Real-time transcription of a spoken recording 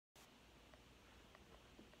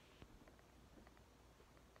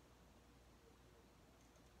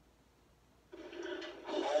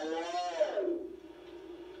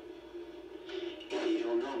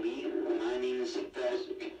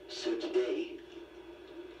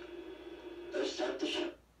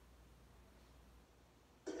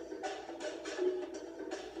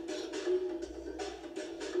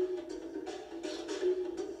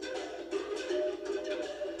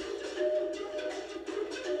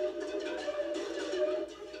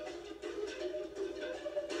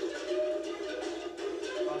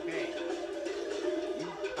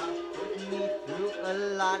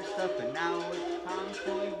and stuff, and now it's time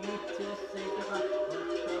for you to say goodbye. What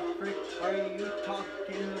the frick are you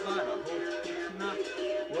talking about? I hope it's not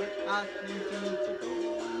what I think you need to go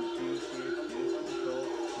on to get control.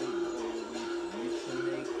 We always used to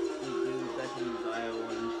make me do the things I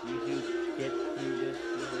want you to get through this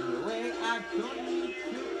feeling away. I don't need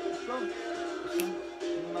to go.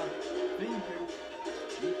 My fingers,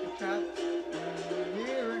 you can trap in the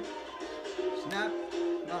mirror. Snap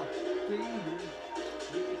my fingers,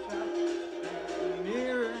 you can trap in the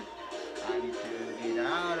mirror. I need to get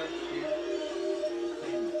out of here.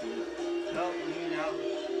 Please help me now.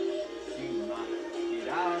 You might get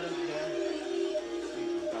out of there. You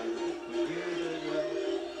can find the computer, yeah.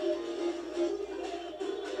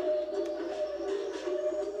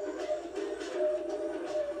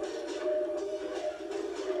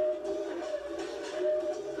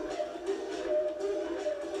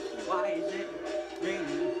 Why is it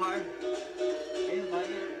raining hard in my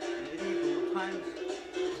medieval times?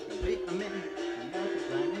 Wait a minute, another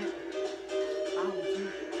planet. I want to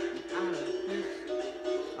get out of this.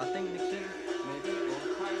 I think they say medieval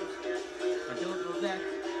times. I don't know that,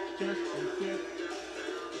 just a gift.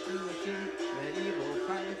 I think they say medieval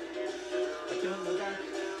times. I don't know that,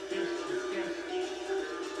 just a guess.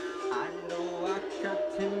 I know I kept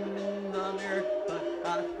him in the mirror, but I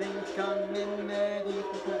think I'm in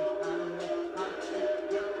medieval times. I know I should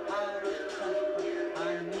get out of touch, but I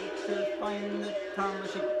need to find the time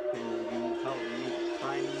machine. Can you help me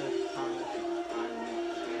find the time machine? I need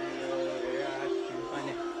to know where I can find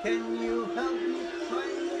it. Can you help me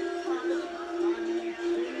find the time machine? I need to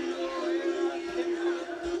know where I can find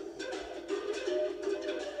it.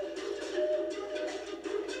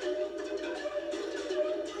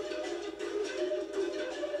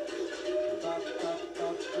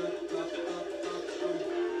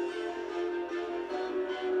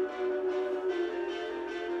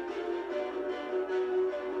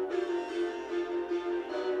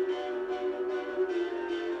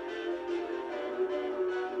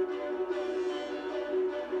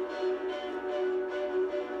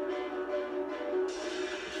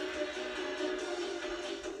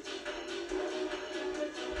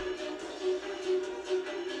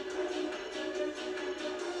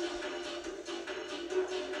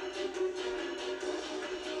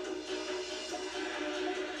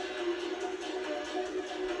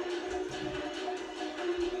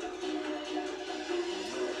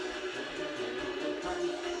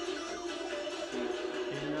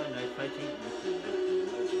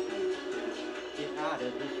 Get out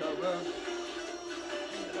of this sorrow.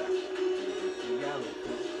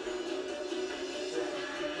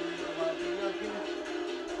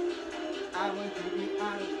 I want to be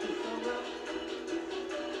out of this sorrow.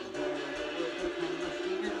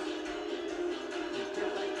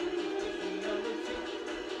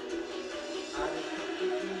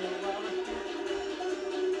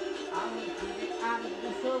 I want to be out of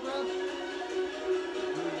this sorrow.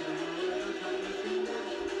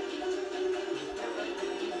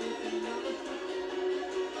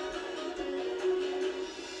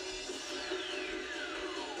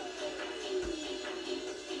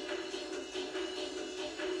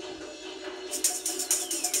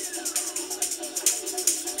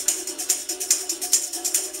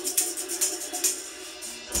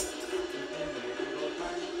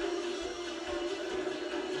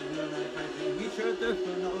 There's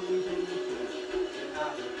no reason to get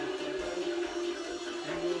out of this world.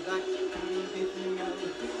 And you got to be thinking of the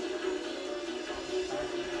truth.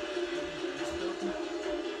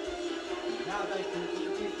 Now that you be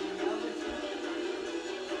thinking of the truth.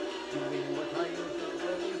 Doing what I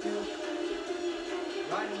usually do.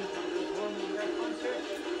 Riding from the woman that concert.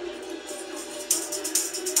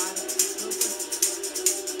 Out of the super.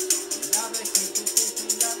 Now that you be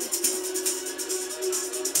thinking of the truth.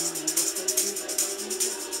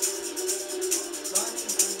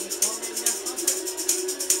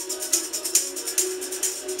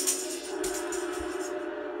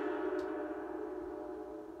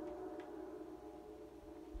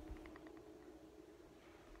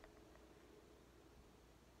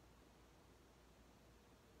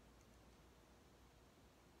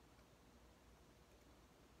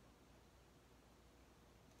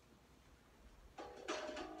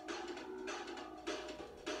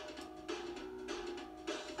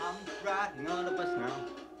 I'm riding on the bus now.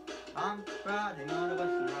 I'm riding on the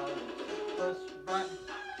bus now. Bus run.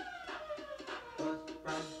 Bus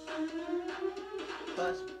run.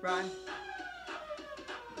 Bus run.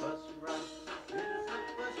 Bus run. It's a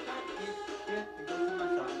bus stop. It's here to go to my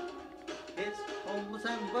shop. It's almost a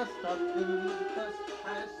bus stop and the bus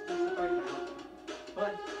has to start now.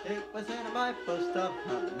 But it was was in my bus stop.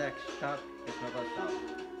 The next stop is my bus stop.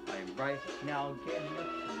 I'm right now getting up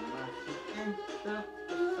from my seat in the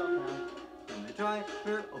bus stop now. And the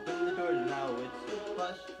driver opened the door. Now it's a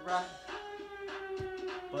bus ride.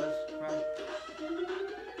 Bus ride.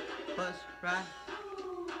 Bus ride.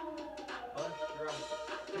 Bus ride.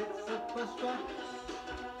 It's a bus ride.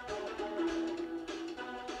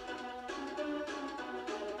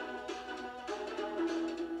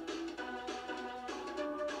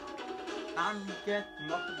 I'm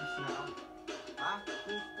getting off the bus now. I just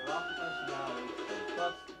got off the bus now. It's a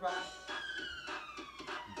bus ride.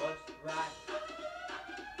 Bus ride.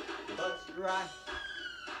 Bus ride.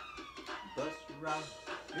 Bus ride.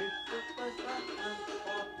 It's a bus ride. I'm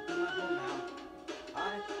walking to my home now. I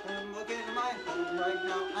am looking at my home right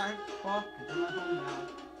now. I'm walking to my home now.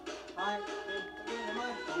 I am looking at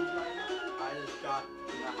my home right now. I just got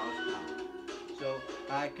to my house now. So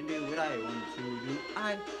I can do what I want to do.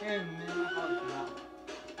 I am in my house now.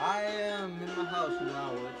 I am in my house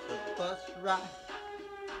now. It's a bus ride.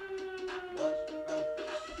 Bus ride.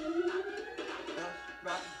 Bus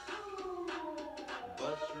ride.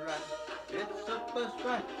 Bus ride. It's a bus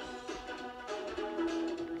ride.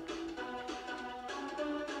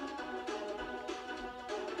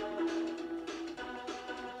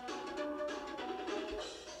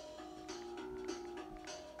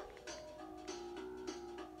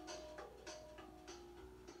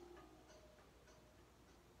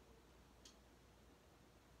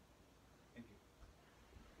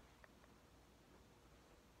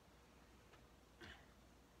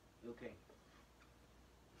 Okay.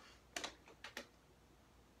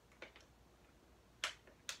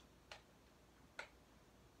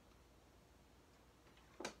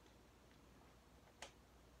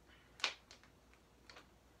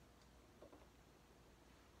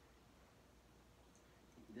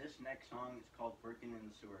 This next song is called Workin in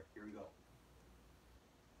the Sewer. Here we go.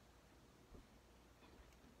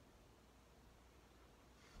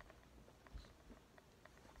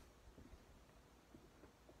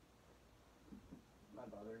 Am I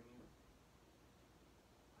bothering you?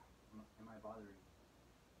 Am I bothering you?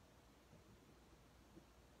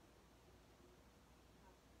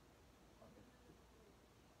 Okay.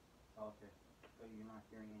 Oh, okay. So you're not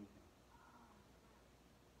hearing anything.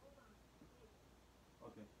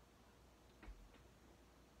 Okay.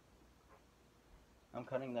 I'm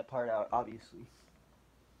cutting that part out, obviously.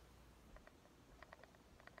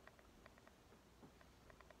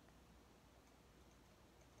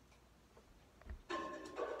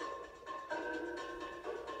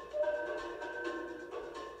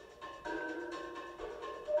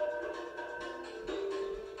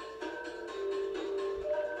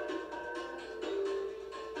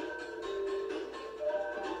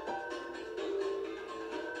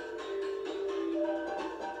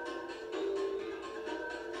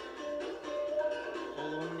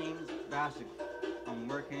 Vasic. I'm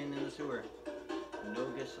working in the sewer. No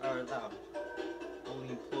guests are allowed. Only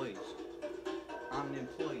employees. I'm an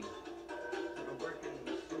employee. So I'm working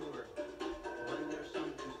in the sewer. When there's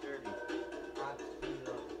something dirty, I have to clean it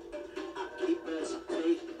up. I keep us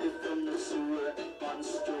safe from the sewer.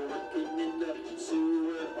 Monster working in the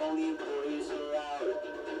sewer. Only employees allowed.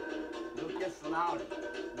 No guests allowed.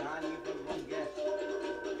 Not even one guest.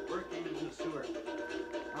 Working in the sewer.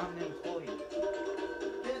 I'm an employee.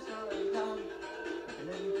 Guests are allowed. And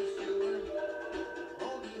in the sewer.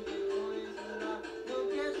 Only employees allowed. No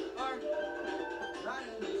guests are not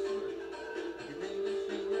in the sewer. And in the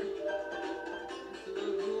sewer. It's the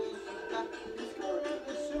rules that is going in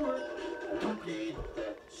the sewer. Working the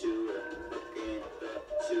sewer. Working the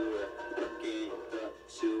sewer. Working the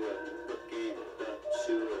sewer. Working the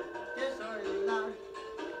sewer. Guests are allowed.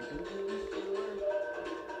 And in the sewer.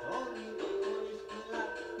 Only employees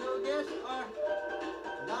allowed. No guests are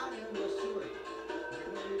not in the sewer.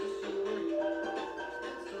 And in the sewer.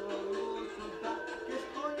 It's the rules about guests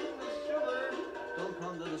going in the sewer. Don't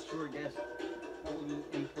come to the sewer, guests. Only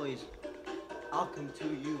employees. I'll come to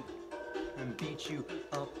you and beat you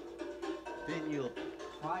up. Then you'll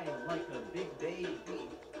cry like a big baby.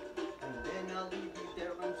 And then I'll leave you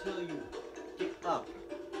there until you get up.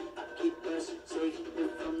 I keep us safe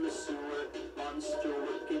from the sewer. Monster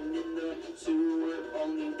working in the sewer.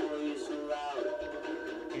 Only employees allowed.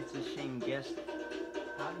 It's a shame, guest.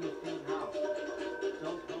 How do you think now?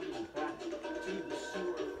 Don't come back to the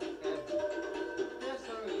sewer forever. Guests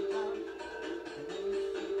are allowed. And in the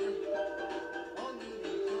sewer. Only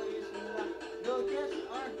employees allowed. No guests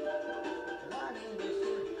are not in the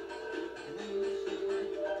sewer. And in the sewer.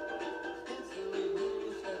 It's the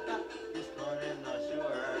rules about this going in the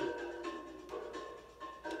sewer.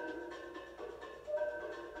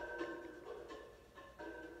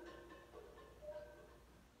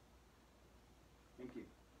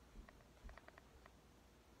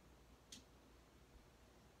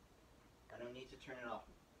 turn it off.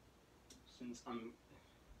 Since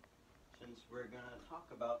we're gonna talk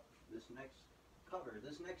about this next cover.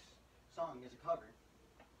 This next song is a cover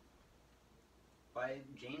by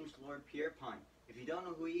James Lord Pierpont. If you don't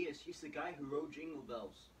know who he is, he's the guy who wrote Jingle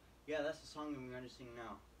Bells. Yeah, that's the song that we're gonna sing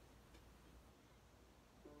now.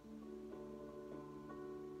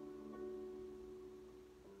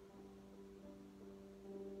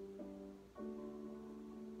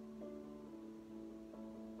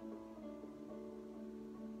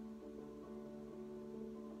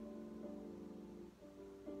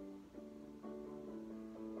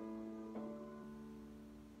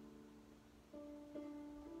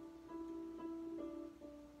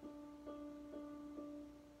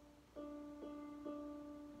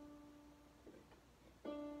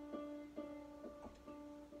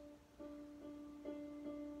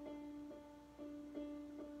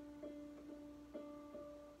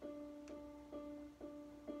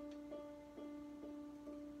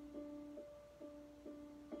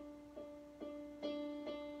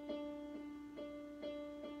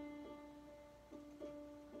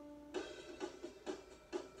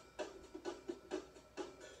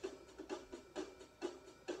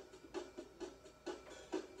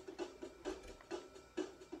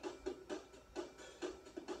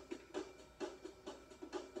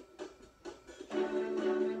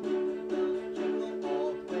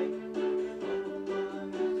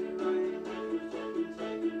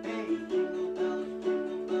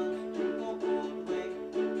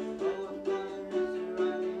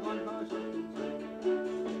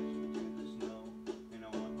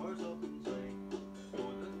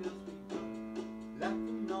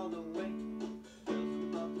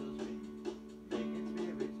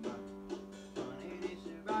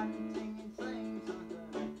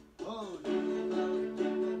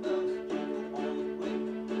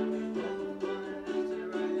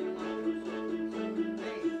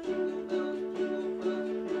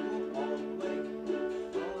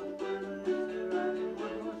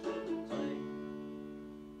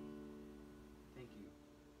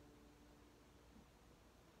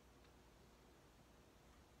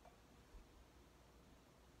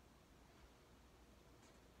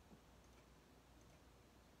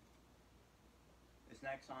 This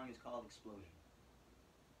next song is called Explosion.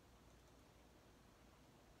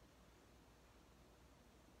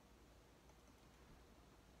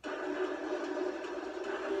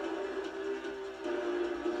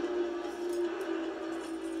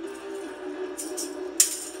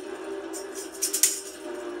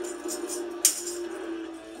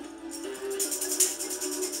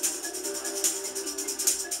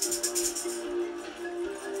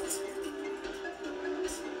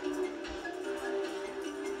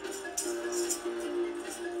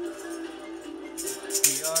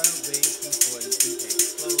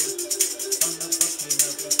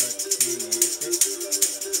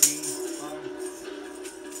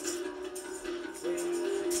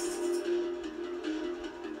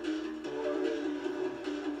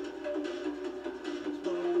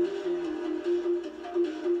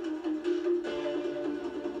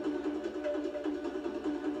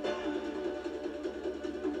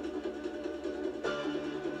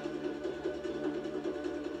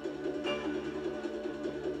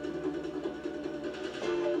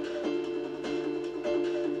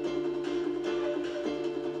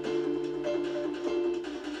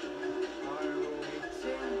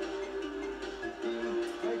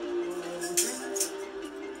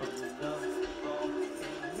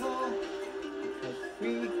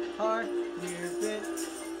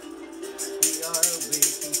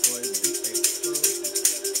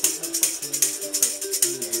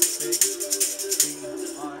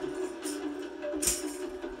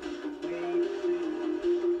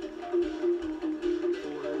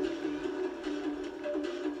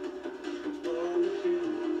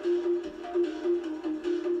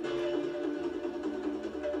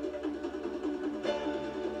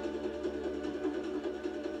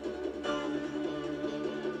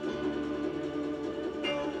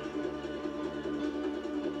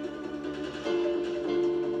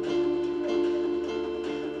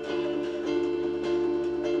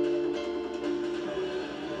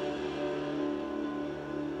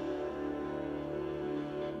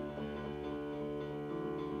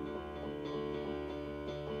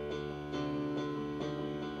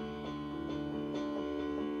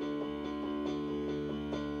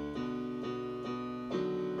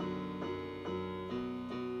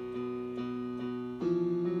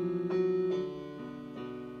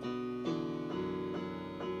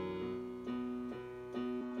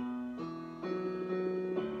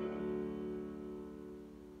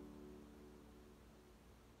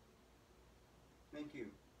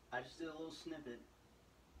 I just did a little snippet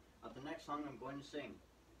of the next song I'm going to sing.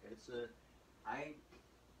 It's a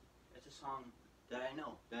song that I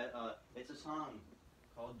know. It's a song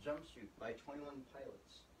called Jumpsuit by 21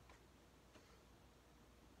 Pilots.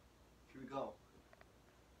 Here we go.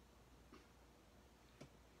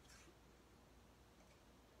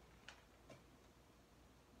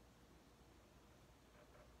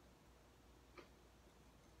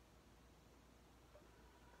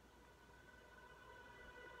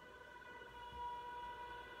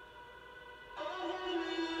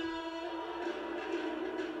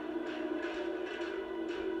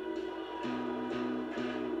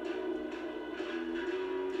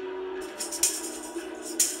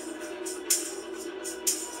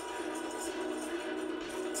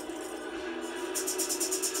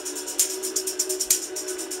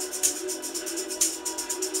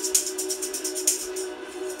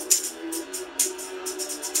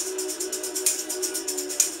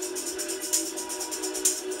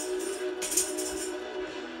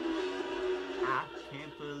 I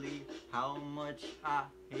can't believe how much I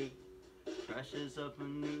hate crashes of a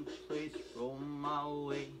new place roll my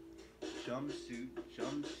way. Jumpsuit,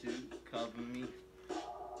 jumpsuit, cover me.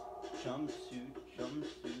 Jumpsuit,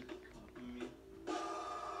 jumpsuit, cover me.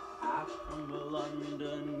 I crumble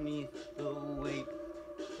underneath the weight.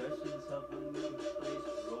 Crashes of a new place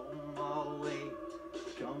roll my way.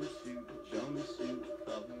 Jumpsuit, jumpsuit,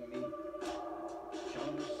 cover me.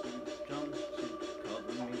 Jumpsuit, jumpsuit,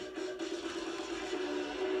 cover me.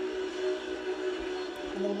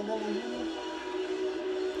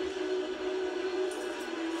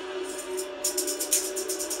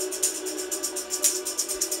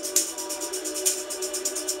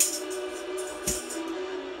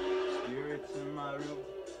 Spirits in my room,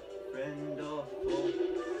 friend or foe,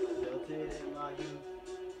 felt it in my youth,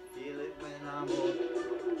 feel it when I'm old.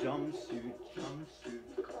 Jumpsuit, jumpsuit,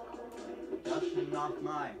 dusting off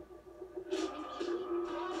my.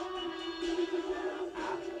 I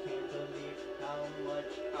can't believe how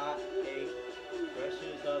much I hate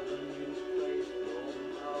pressures of a new place roll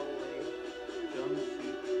my way.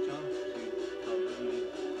 Jumpsuit, jumpsuit, cover me.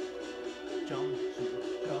 Jumpsuit,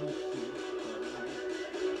 jumpsuit, cover me.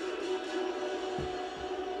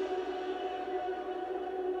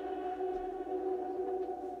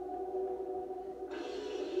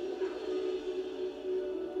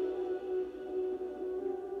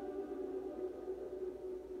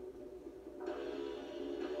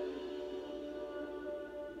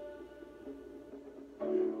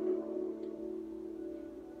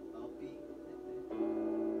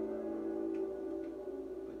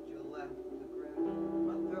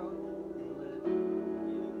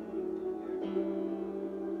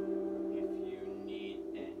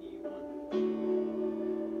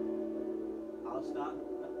 Stop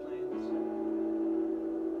my plans,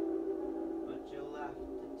 but you'll have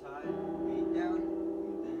to tie me down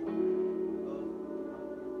and then go.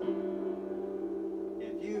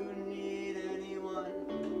 If you need anyone,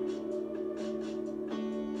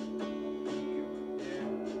 be there,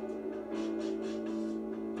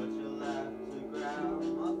 but you'll have to grab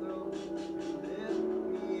my throat and lift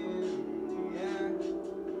me in the air.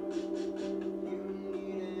 If you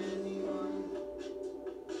need anyone,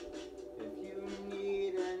 if you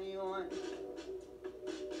need anyone,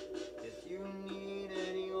 if you need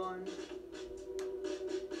anyone,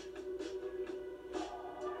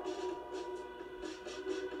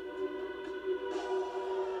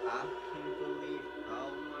 I can't believe how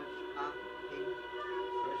much I hate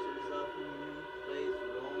pressures of a new place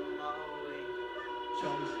roll my way.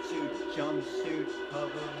 Jumpsuit, jumpsuit,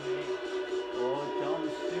 cover me. Oh,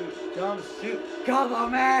 jumpsuit, jumpsuit, cover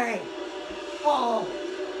me! Oh!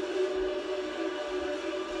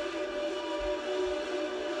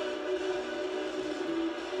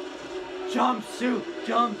 Jumpsuit,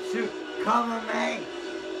 jumpsuit, cover me!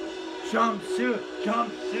 Jumpsuit,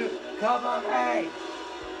 jumpsuit, cover me!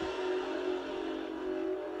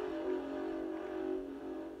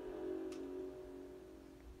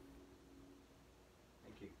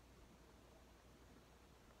 Thank you.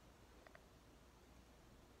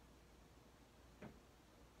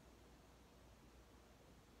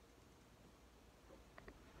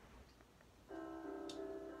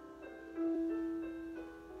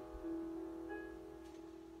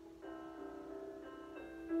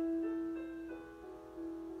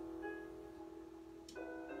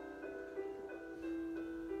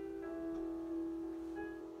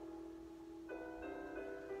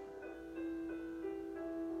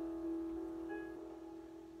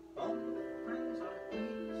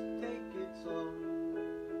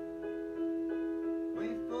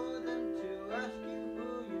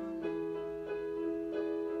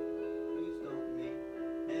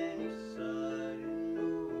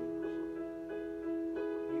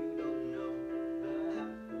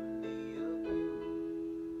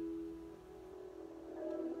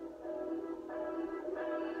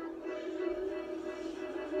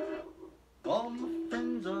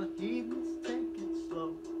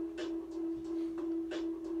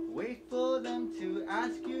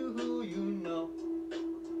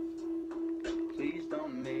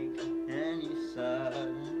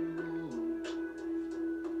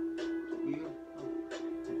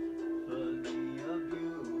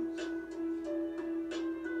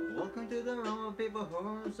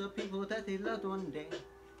 homes of people that they loved one day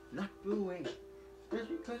locked away. Just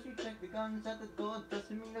because you check the guns at the door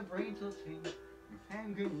doesn't mean the brains will change.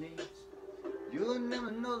 Hand grenades. You'll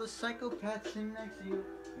never know the psychopath sitting next to you.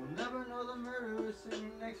 You'll never know the murderer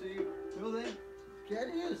sitting next to you. Will they get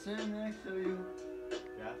here sitting next to you?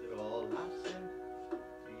 After all I've said,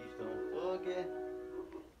 please don't forget.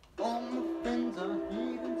 All my friends are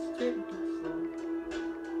heathens, take it slow.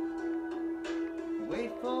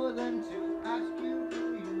 Wait for them to ask you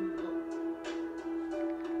who you know.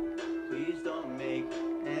 Please don't make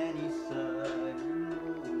any sudden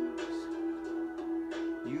moves.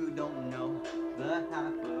 You don't know the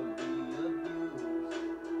half of the abuse.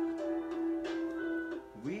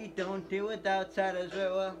 We don't deal with outsiders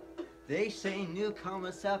very well. They say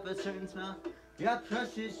newcomers have a certain smell. Your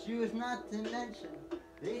precious shoes not to mention.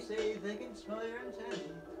 They say they can smell your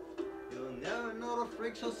intention. You'll never know the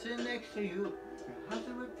freaks will sit next to you. Your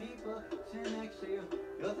husband with people sit next to you.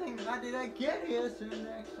 You'll think, how did I get here sitting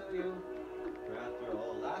next to you? For after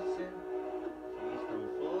all I said, please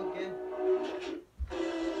don't forget.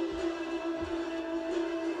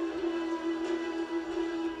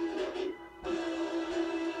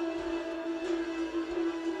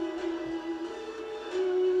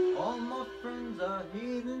 All my friends are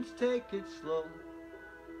heathens, take it slow.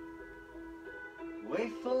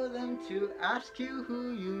 Wait for them to ask you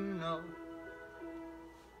who you know.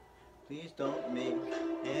 Please don't make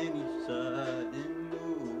any sudden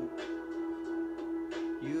move.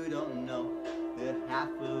 You don't know the half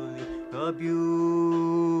of the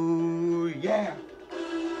abuse. Yeah!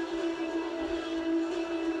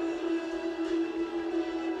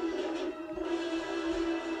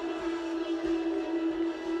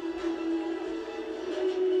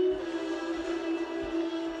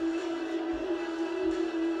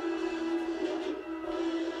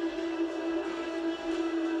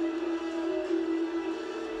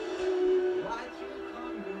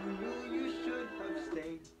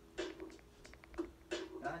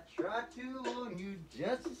 Try to warn you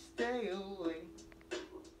just to stay away.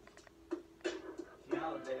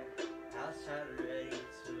 Now they're outside ready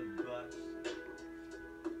to bust.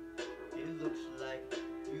 It looks like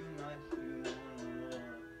you might be one of us.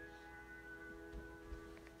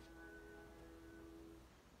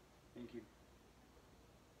 Thank you.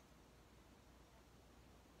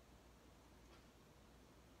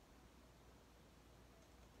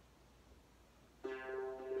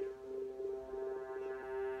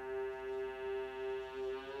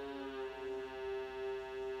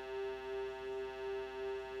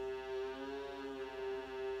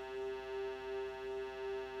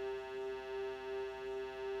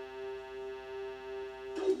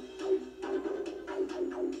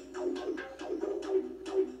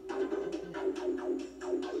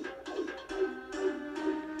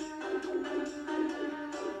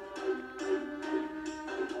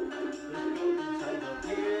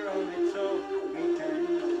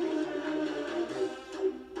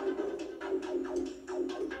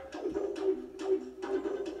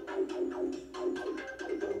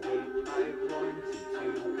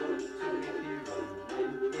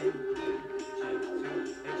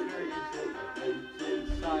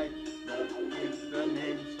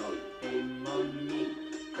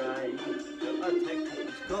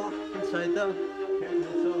 Go inside the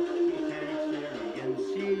pyramid so we can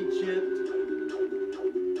experience Egypt.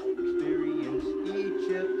 Experience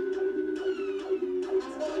Egypt.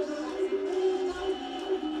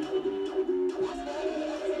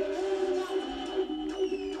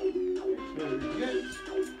 Experience.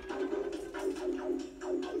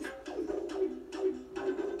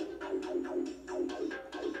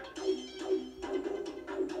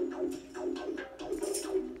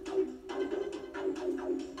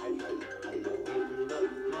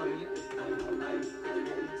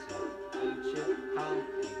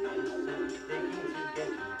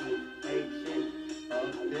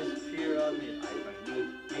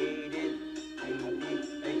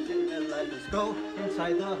 Go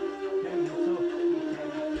inside the pyramid so we can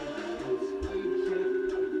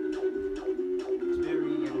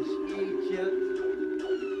experience Egypt.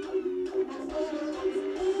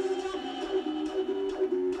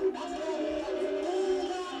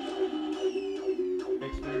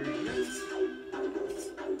 Experience.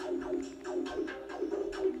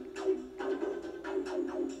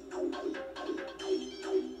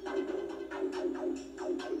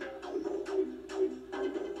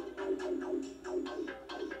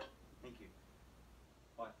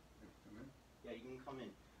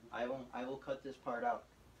 I will cut this part out.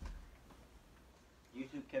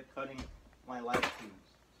 YouTube kept cutting my live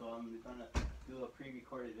streams, so I'm gonna do a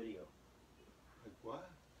pre-recorded video. Like what?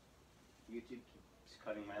 YouTube keeps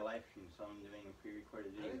cutting my live stream, so I'm doing a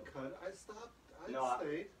pre-recorded I video. didn't cut. I stopped. I No,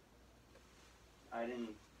 stayed. I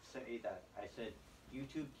didn't say that. I said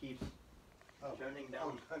YouTube keeps shutting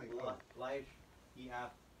down live.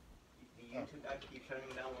 The YouTube app keeps shutting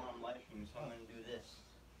down while I'm live streaming, so I'm gonna do this.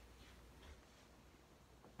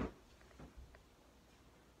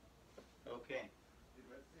 Okay.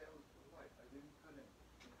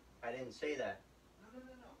 I didn't say that. No.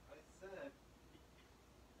 I said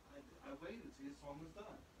I waited till your song was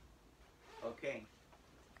done. Okay.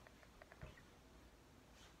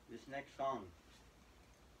 This next song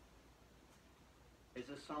is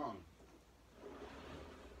a song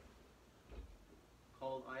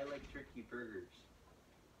called I Like Turkey Burgers.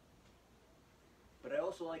 But I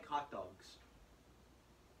also like hot dogs.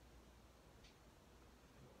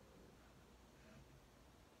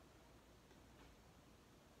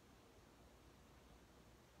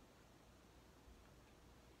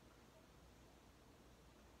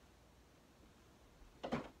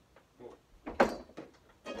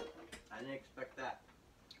 I didn't expect that.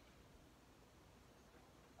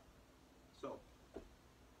 So,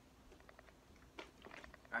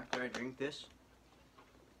 after I drink this,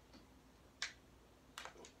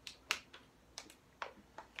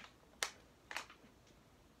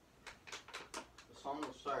 the song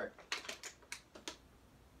will start.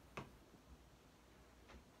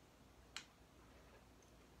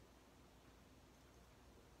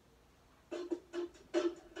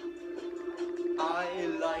 I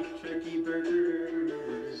like turkey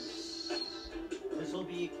burgers.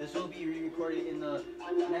 This will be re-recorded in the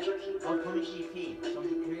next upcoming EP.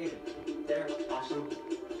 Something creative. They're awesome.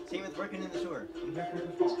 Same with Workin in the Sewer. You hear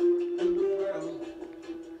Pierpont. In the world.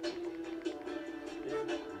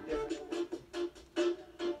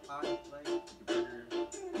 I like burgers.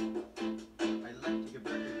 I like to get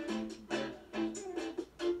burgers.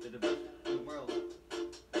 They're the best in the world.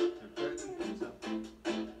 They're better than pizza.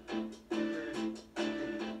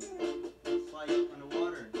 It's like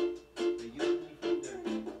underwater. They usually food there.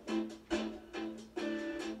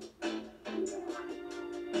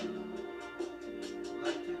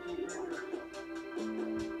 Like turkey burgers.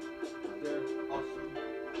 They're awesome.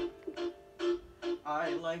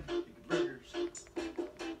 I like to get burgers.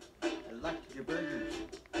 I like to get burgers.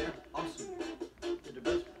 They're awesome. They're the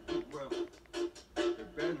best in the world. They're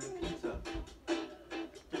better than pizza.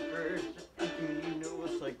 The birds are thinking, you know,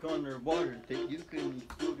 it's like underwater that you can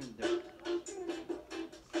eat food in there.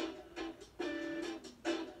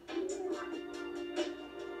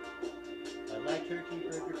 I like turkey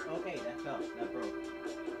burgers. Okay, that fell. That broke.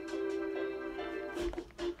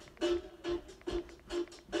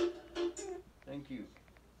 Thank you.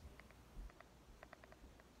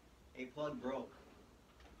 A plug broke.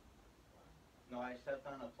 No, I stepped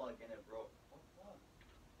on a plug and it broke.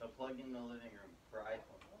 The plug in the living room for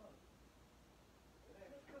iPhone.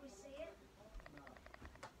 Can we see it?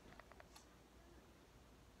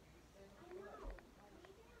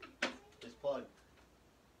 This plug.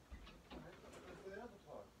 Where's the other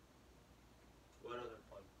plug? What other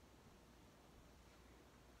plug?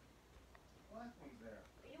 Black one's there.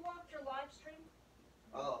 You off your live stream?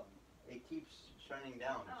 Oh, it keeps shutting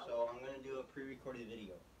down, Oh. so I'm gonna do a pre-recorded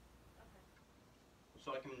video. Okay.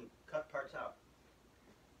 So I can cut parts out.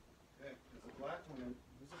 Okay, there's a black one.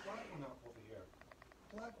 There's a black one over here.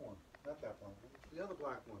 Black one. Not that black one. The other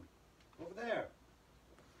black one. Over there.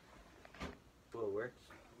 Well, it works.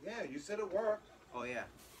 Yeah, you said it worked. Oh yeah.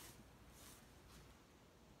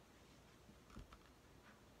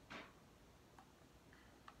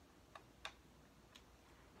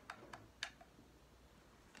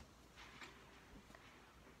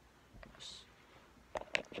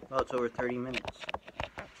 Well, it's over 30 minutes.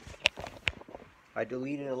 I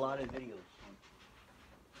deleted a lot of videos.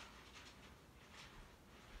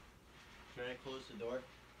 Should I close the door?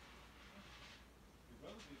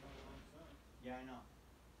 Yeah, I know.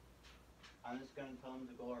 I'm just gonna tell him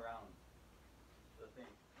to go around the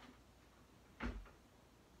thing.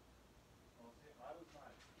 Well, see, I was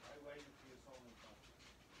nice. I waited for your song was done.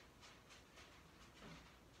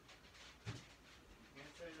 You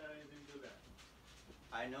can't say that I didn't do that.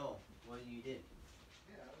 I know what you did.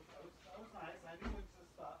 Yeah, I was nice. I knew when to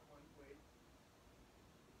stop when wait.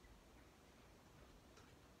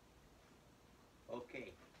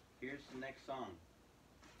 Okay, here's the next song.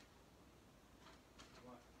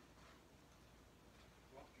 What?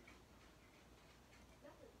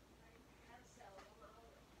 Nothing. I had to sell it on my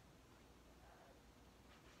own.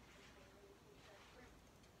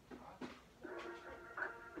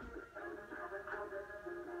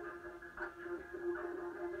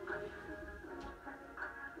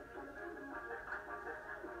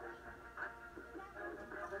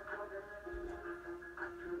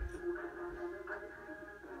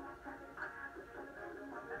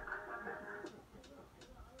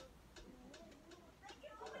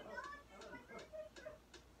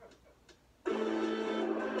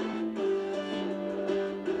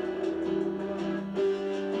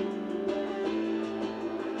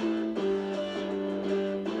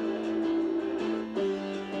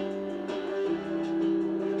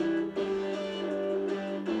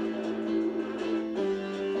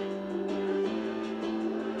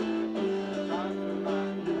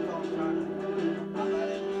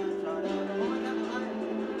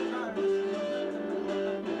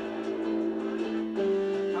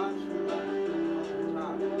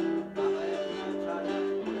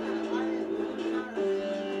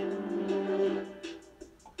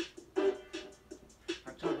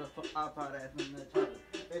 hop out at from the charger.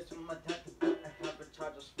 Based on my tactic, I have a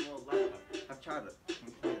charger from a laptop. Have charger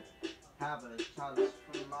from Canada. Have a charger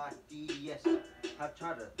from my DS. Have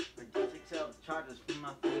charger for D6L chargers from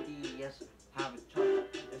my 3DS. Have a charger.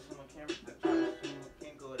 This on my camera. Have chargers from my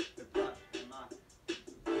camcorder. Have chargers from my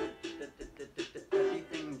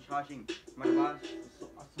everything charging. My device is so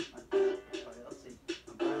awesome. Let's see.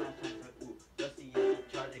 I'm buying that time for ooh. Let's see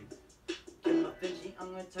it charging. Get my Vinci, I'm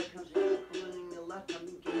gonna take country, cooling the laptop,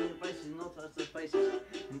 and getting devices, and alter the faces,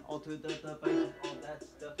 and alter the devices, all that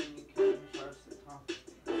stuff, and you can charge the top.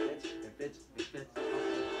 It fits.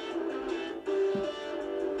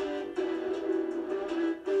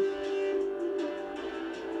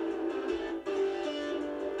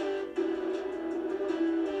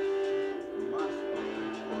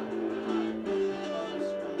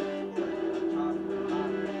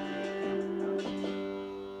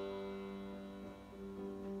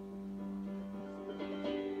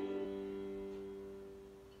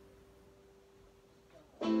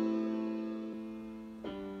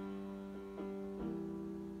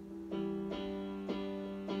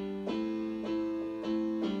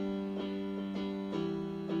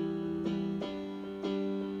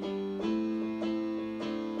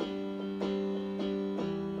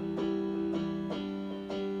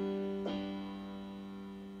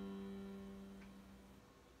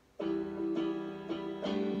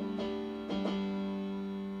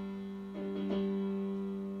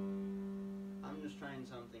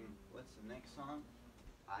 Something. What's the next song?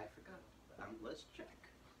 I forgot. Let's check.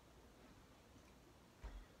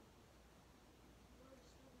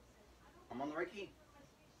 I'm on the right key.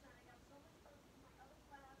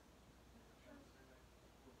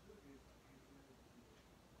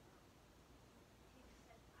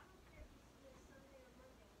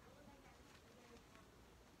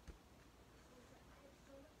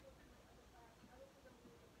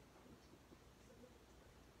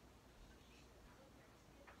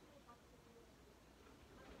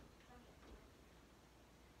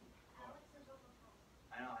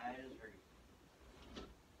 I know, I just heard you.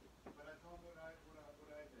 But I told him what I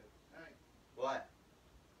did. Hey. What? I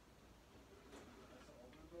said,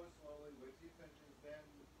 open the door slowly, wait till he finishes, then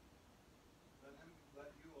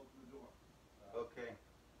let you open the door. Okay.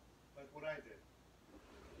 Like what I did.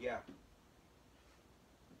 Yeah.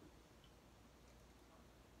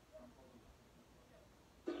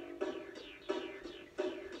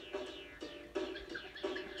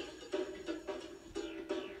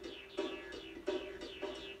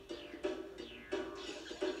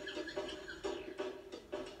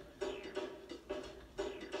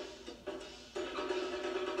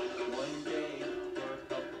 One day, for a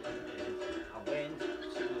couple of days, I went to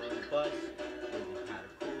a bus where we had a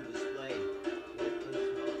cool display with the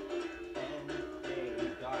smoke and a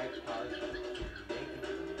dark cars making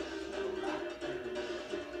so loud and the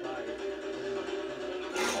fire.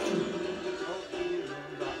 Smoky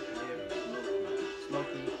rooms are very smoky.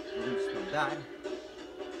 Smoky rooms smell bad.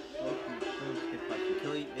 Smoky rooms can fucking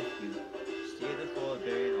kill you if you stay there for a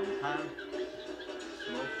very long time.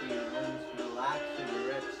 Smoky rooms smell like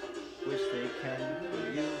cigarettes, which they can for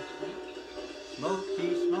you. Smoky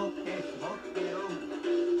room. Smoky room.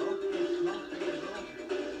 Smoky room.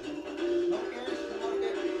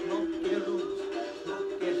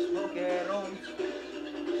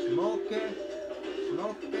 Smoky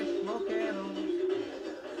rooms. Smoky rooms.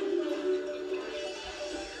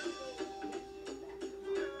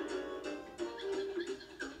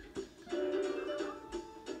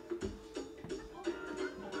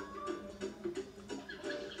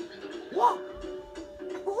 Whoa!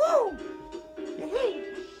 Woo! Yay!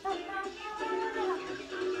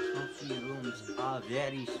 Smoky rooms are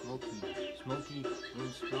very smoky. Smoky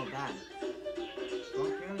rooms smell bad.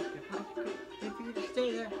 Smoky rooms can possibly if you just stay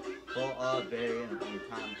there for a very long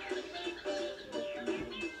time. Smoky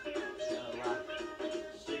rooms smell like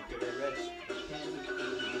cigarettes.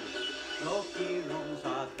 Smoky rooms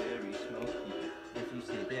are very smoky if you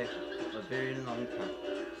stay there for a very long time.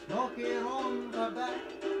 Smoky rooms are bad.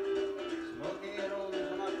 Smoky rooms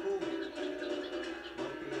are not cool.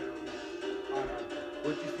 Smoky rooms are not.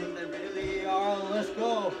 What you think they really are? Let's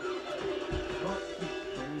go. Smoky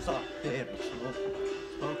rooms are very smoky.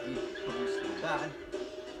 Smoky rooms are bad.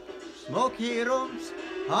 Smoky rooms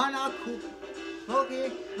are not cool. Smoky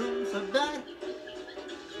rooms are bad.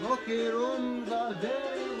 Smoky rooms are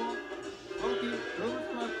very warm. Smoky rooms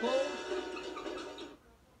are cold.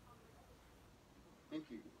 Thank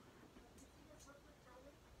you.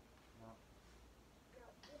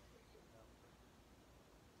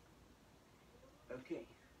 Okay.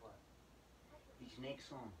 What? His next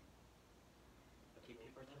song. Okay,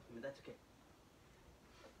 paper tough, but that's okay.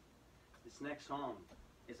 This next song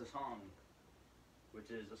is a song, which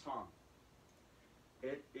is a song.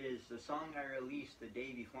 It is the song I released the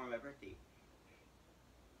day before my birthday.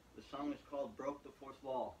 The song is called Broke the Fourth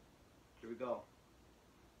Wall. Here we go.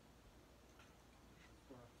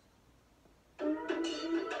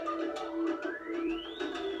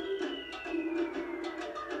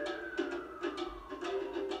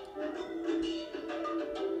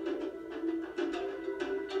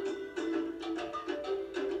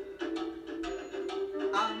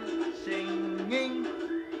 I'm singing to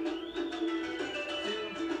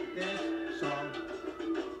this song.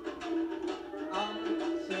 I'm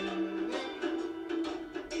singing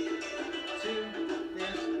to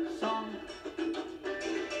this song.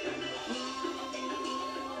 And the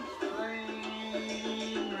blues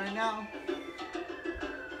playing right now.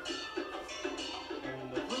 And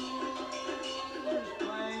the blues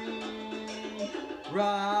playing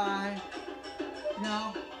right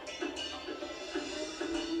now.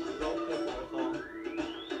 Broke the fourth wall.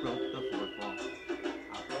 Broke the fourth wall.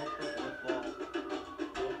 I broke the fourth wall.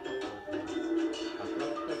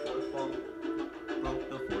 Broke the fourth wall. I broke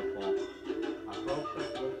the fourth wall. I broke the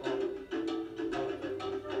fourth wall.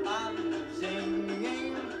 I'm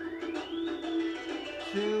singing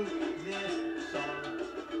to this song.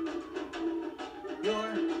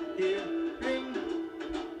 You're hearing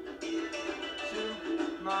to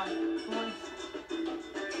my voice.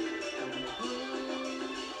 And the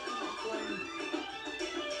blues play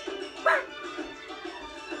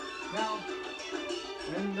now,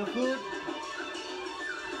 when the food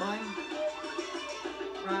playing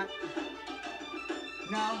right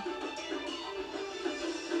now.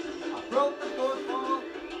 I broke the fourth wall,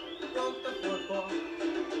 broke the fourth wall. I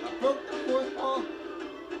broke the fourth wall,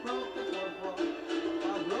 broke the fourth wall. I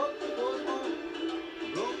broke the fourth wall,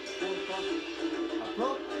 broke the fourth wall. I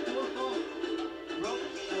broke the fourth wall, broke the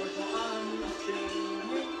fourth wall. I'm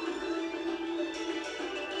singing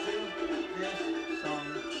to this song.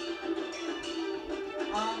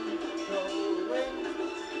 I'm going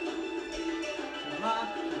to my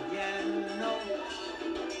piano.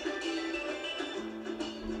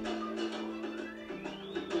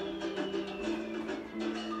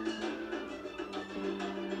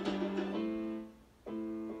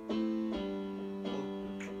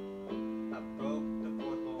 I broke the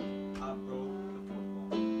fourth wall. I broke the fourth wall.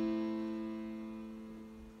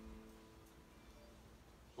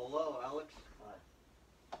 Hello, Alex.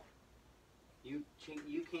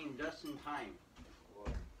 You came just in time.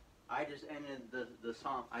 What? I just ended the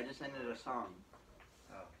song. I just ended a song.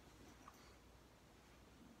 Oh.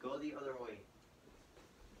 Go the other way.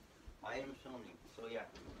 I am filming, so yeah.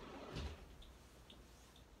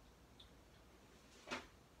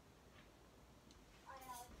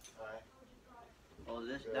 Hi. Oh,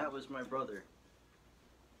 Good. that was my brother.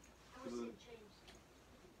 I was St. James.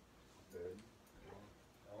 Good. I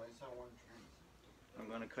only saw one train. I'm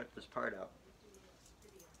gonna cut this part out.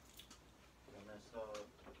 And I saw.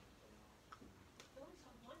 You only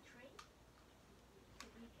saw one train?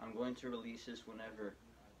 I'm going to release this whenever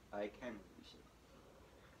I can release it.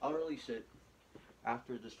 I'll release it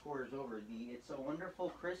after this tour is over. The It's a Wonderful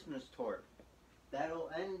Christmas tour. That'll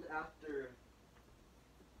end after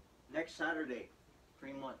next Saturday,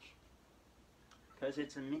 pretty much. Because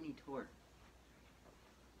it's a mini tour.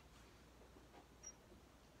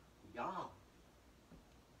 Yeah.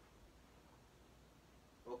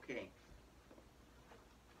 Okay.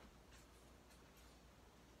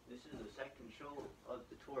 This is the second show of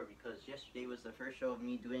the tour because yesterday was the first show of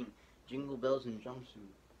me doing Jingle Bells and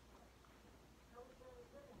Jumpsuit.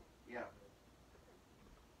 Yeah.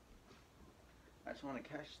 I just want to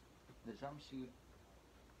catch the jumpsuit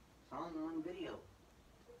song on video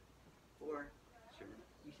for certain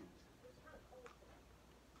reasons.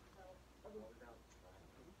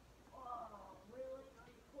 Oh, really?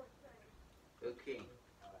 Poor thing. Okay.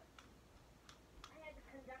 I had to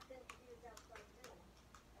conduct interviews outside too.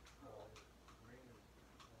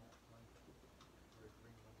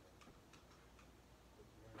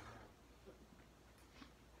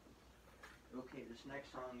 Okay, this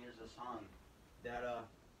next song is a song that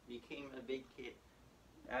became a big hit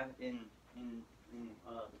in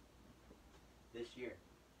this year.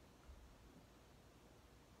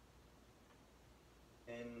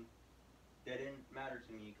 And that didn't matter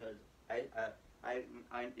to me because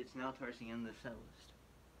it's now towards the end of the set list.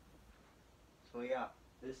 So yeah,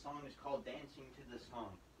 this song is called Dancing to the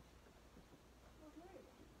Song.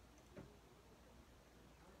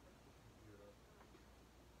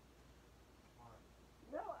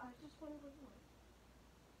 No, I just wondered what you wanted.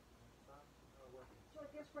 So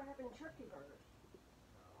I guess we're having turkey burgers.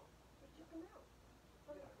 No. We took them out.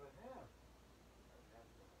 Yeah, but have.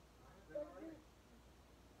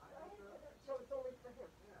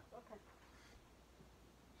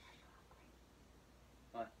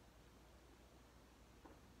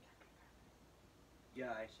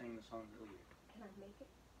 Yeah, I sang the song earlier. Can I make it?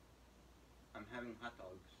 I'm having hot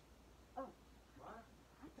dogs. What?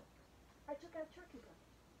 Hot dog. I took out turkey bucket.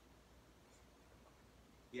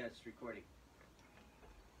 Yeah, it's recording.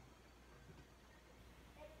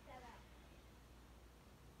 Edit that out.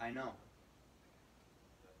 I know.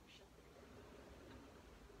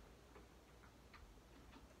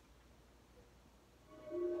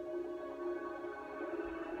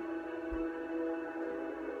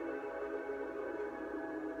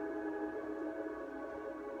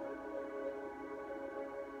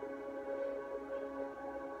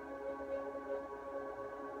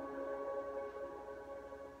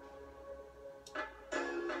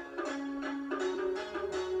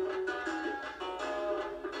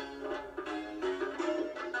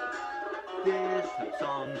 This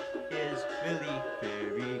song is really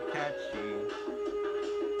very catchy.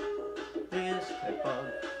 This type of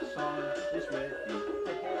song is really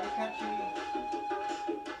very catchy.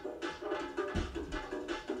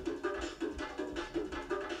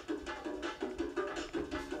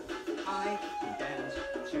 I can dance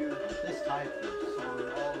to this type of song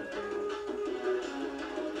all day.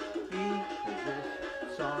 Because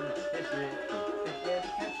this song is really very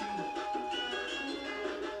catchy.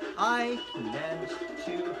 I can dance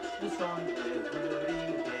to the song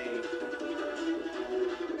every day.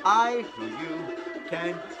 I know you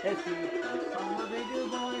can dance to the song of a good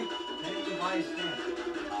boy. Hey, my stand.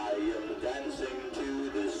 I am dancing to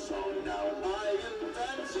this song now. I am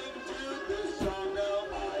dancing to this song now.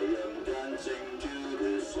 I am dancing to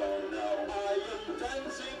this song now. I am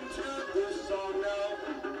dancing to this song now.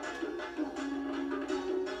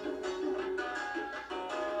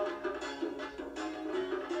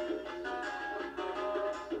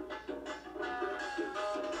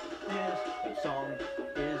 This song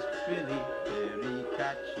is really very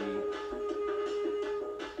catchy.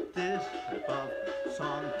 This type of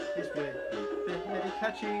song is really very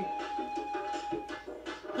catchy.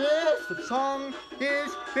 This song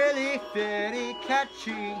is really very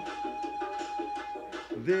catchy.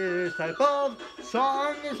 This type of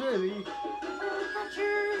song is really very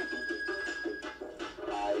catchy.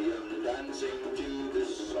 I am dancing to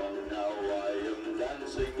this song now. I am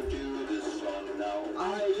dancing to this song now. I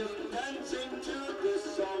am dancing to this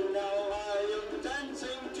song now. I am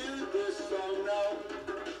dancing to this song now.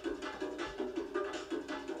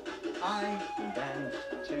 I can dance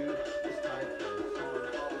to this type of song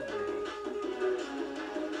all day.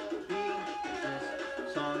 Because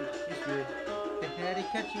this song is really very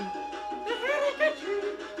catchy. Very catchy.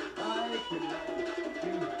 I can dance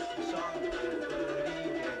to the song every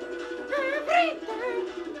day. Every day.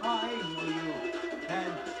 I know you can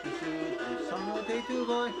dance to the song all day too,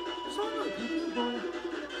 boy. Song all day too, boy.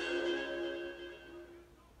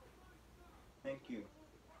 Thank you.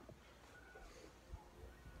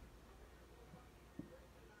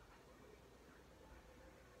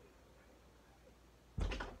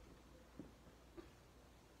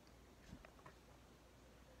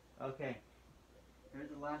 Okay, here's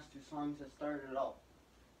the last two songs that started it all.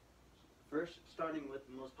 First, starting with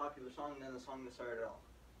the most popular song, then the song that started it all.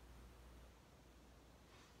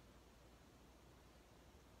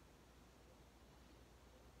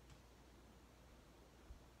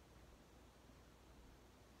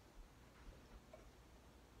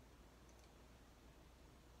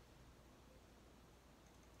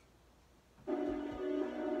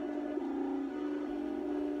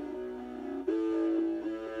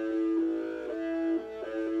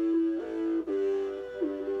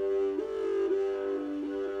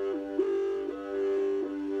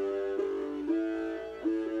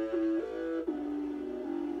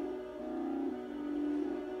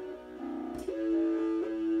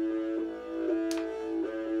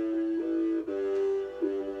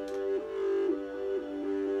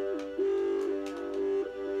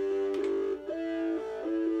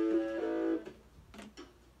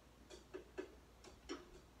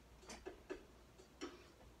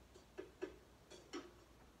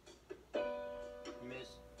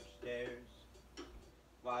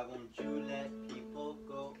 Why won't you let people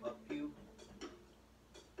go up you?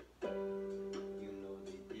 You know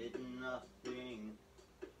they did nothing.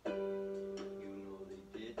 You know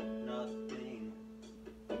they did nothing.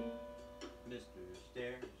 Mr.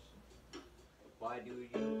 Stairs, why do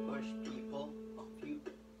you push people off you?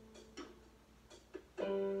 They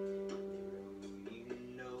really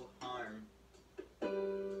mean no harm. They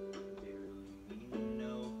really mean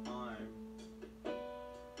no harm.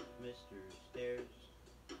 Mr. Stairs,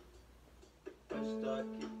 I stuck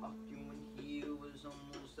it off you when he was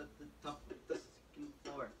almost at the top of the second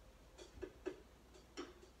floor.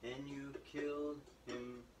 And you killed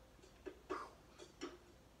him.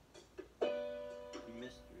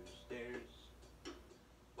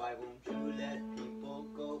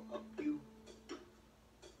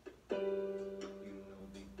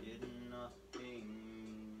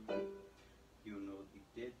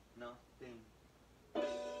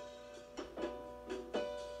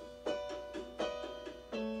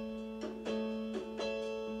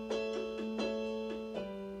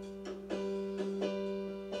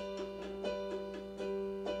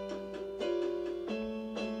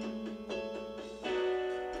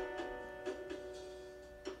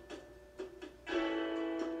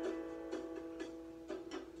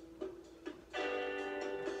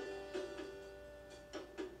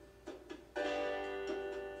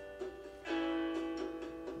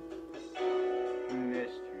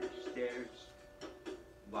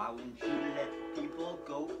 won't you let people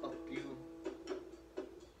go up you?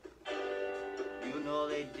 You know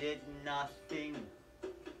they did nothing.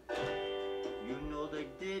 You know they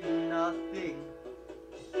did nothing.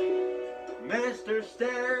 Mr.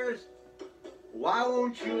 Stairs, why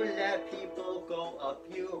won't you let people go up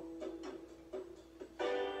you?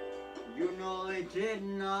 You know they did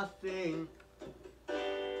nothing.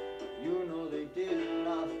 You know they did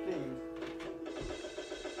nothing.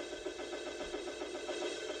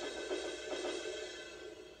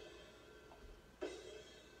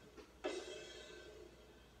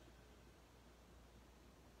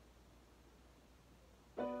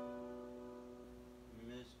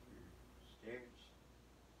 Mr. Stairs,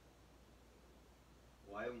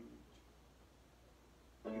 why won't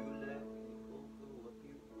you let people go up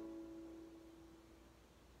you?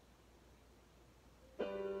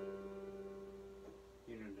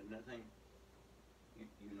 You know they did nothing.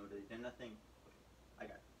 You know they did nothing. I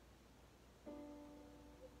got it.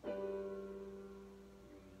 You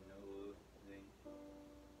know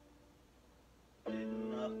they did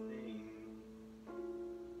nothing.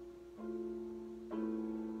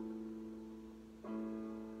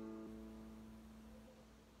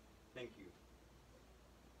 Thank you.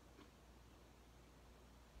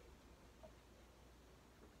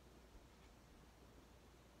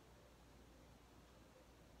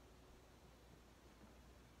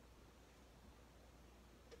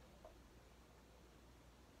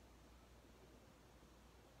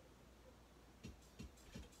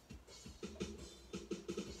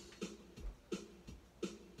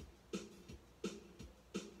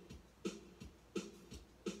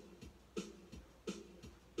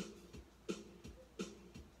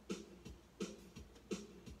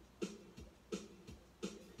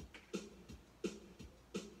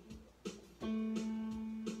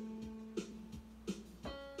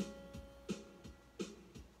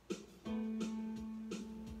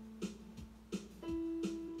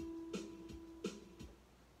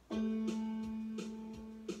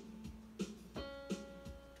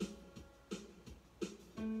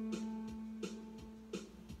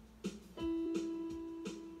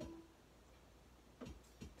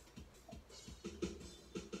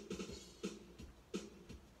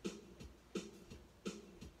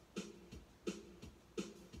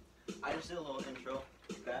 I just did a little intro,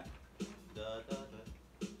 okay?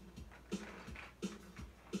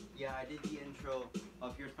 Yeah, I did the intro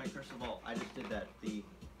of Here's My Crystal Ball. I just did that. I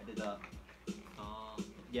did the,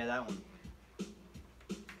 yeah, that one.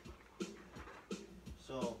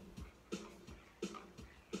 So,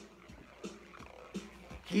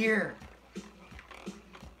 here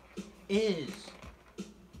is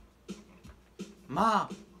my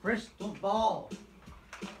crystal ball.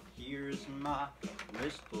 Here's my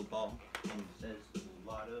crystal ball, and it says a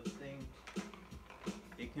lot of things.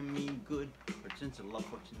 It can mean good fortunes and love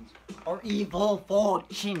fortunes, or evil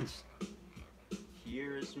fortunes.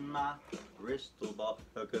 Here's my crystal ball.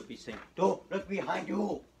 I could be saying, don't look behind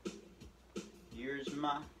you. Here's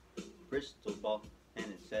my crystal ball, and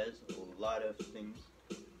it says a lot of things.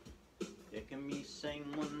 It can be saying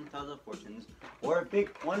 1,000 fortunes, or a big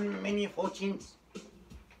 1 million fortunes.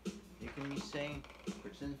 It can be saying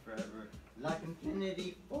fortunes forever, like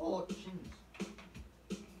infinity fortunes.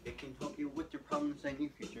 It can help you with your problems and your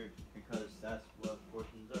future, because that's what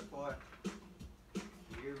fortunes are for.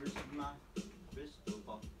 Here is my crystal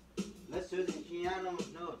ball. Let's do the piano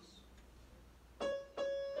notes.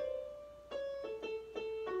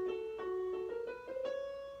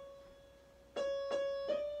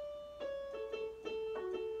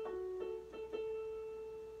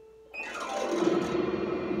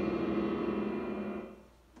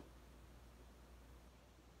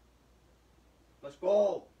 Let's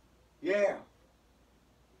go. Yeah.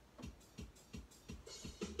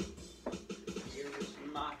 Here is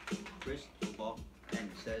my crystal ball, and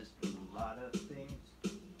it says a lot of things.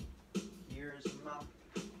 Here's my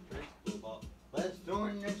crystal ball. Let's do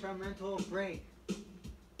an instrumental break.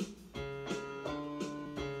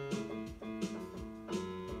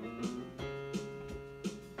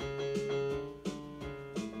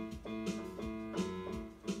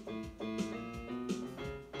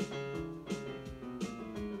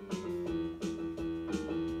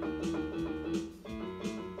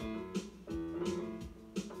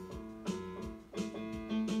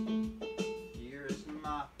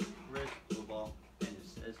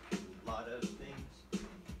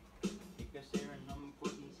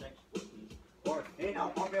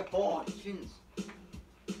 Fortunes.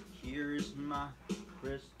 Here's my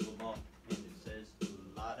crystal ball, and it says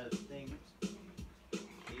a lot of things.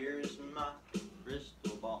 Here's my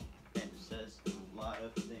crystal ball, and it says a lot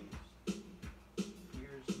of things.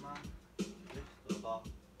 Here's my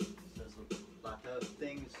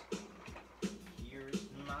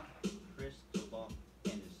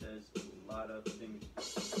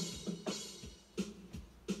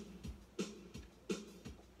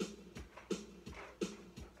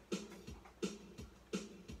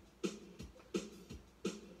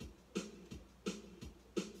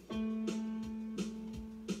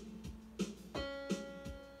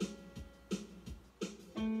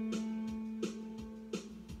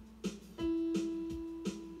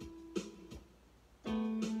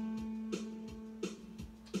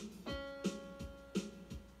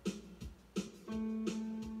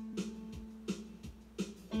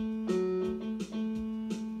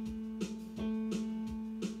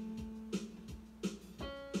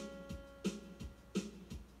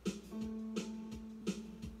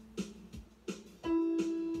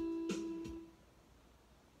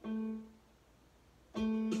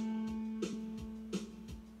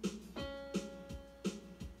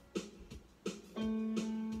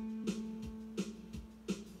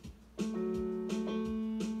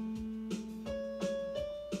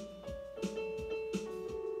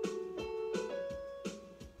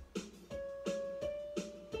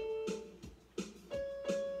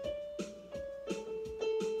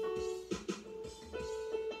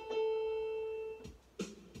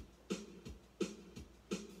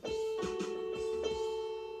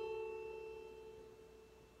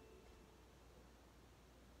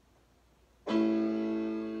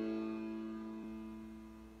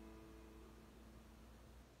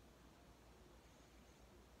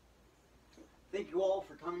thank you all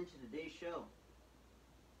for coming to today's show.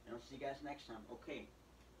 And I'll see you guys next time. Okay.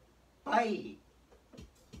 Bye.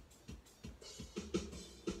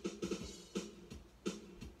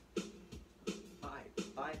 Bye.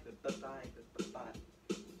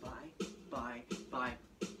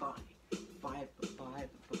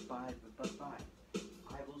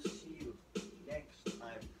 I will see you next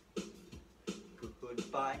time.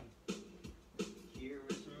 Goodbye.